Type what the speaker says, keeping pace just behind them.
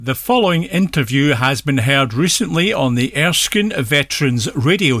The following interview has been heard recently on the Erskine Veterans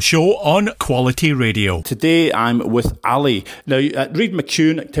Radio Show on Quality Radio. Today I'm with Ali. Now at Reid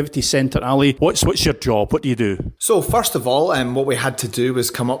McCune Activity Centre, Ali, what's your job? What do you do? So first of all, what we had to do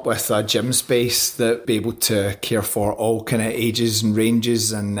was come up with a gym space that be able to care for all kind of ages and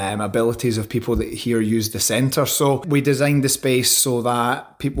ranges and abilities of people that here use the centre. So we designed the space so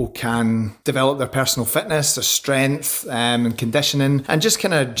that people can develop their personal fitness, their strength and conditioning, and just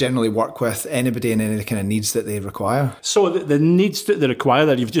kind of generally work with anybody and any kind of needs that they require. So the needs that they require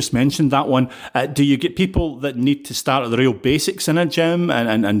that you've just mentioned, that one, do you get people that need to start at the real basics in a gym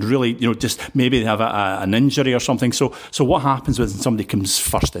and really, just maybe they have an injury or something? So what happens when somebody comes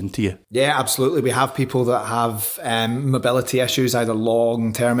first into you? Yeah, absolutely. We have people that have mobility issues, either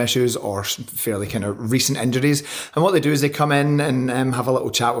long-term issues or fairly kind of recent injuries. And what they do is they come in and have a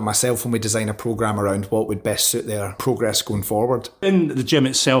little chat with myself and we design a programme around what would best suit their progress going forward. In the gym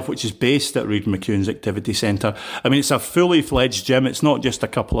itself, which is based at Reid McCune's Activity Centre, I mean, it's a fully fledged gym. It's not just a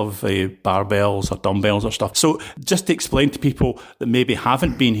couple of barbells or dumbbells or stuff. So just to explain to people that maybe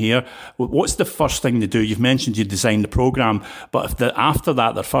haven't been here, what's the first thing to do? You've mentioned you designed the programme, but after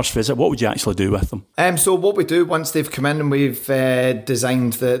that, their first visit, what would you actually do with them? So what we do once they've come in and we've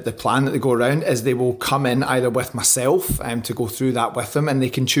designed the plan that they go around is they will come in either with myself to go through that with them, and they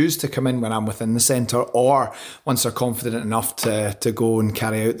can choose to come in when I'm within the centre, or once they're confident enough to go and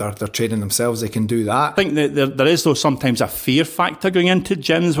carry out their training themselves, they can do that. I think that there is, though, sometimes a fear factor going into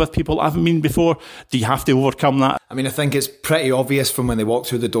gyms with people that haven't been before. Do you have to overcome that? I mean, I think it's pretty obvious from when they walk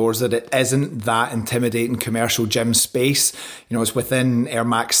through the doors that it isn't that intimidating commercial gym space. It's within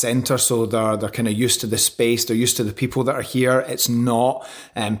ERMAC Centre, so they're kind of used to the space, they're used to the people that are here. It's not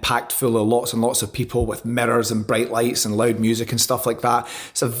packed full of lots and lots of people with mirrors and bright lights and loud music and stuff like that.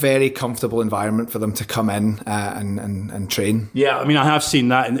 It's a very comfortable environment for them to come in and train. Yeah, I mean, I have seen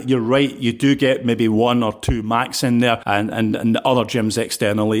that, and you're right, you do get maybe one or two max in there, and other gyms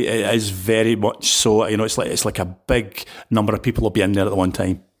externally, it is very much so, it's like a big number of people will be in there at the one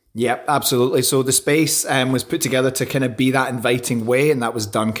time. Yep, absolutely. So the space was put together to kind of be that inviting way, and that was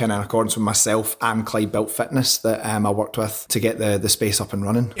done kind of in accordance with myself and Clyde Built Fitness that I worked with to get the space up and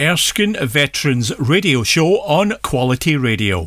running. Erskine Veterans Radio Show on Quality Radio.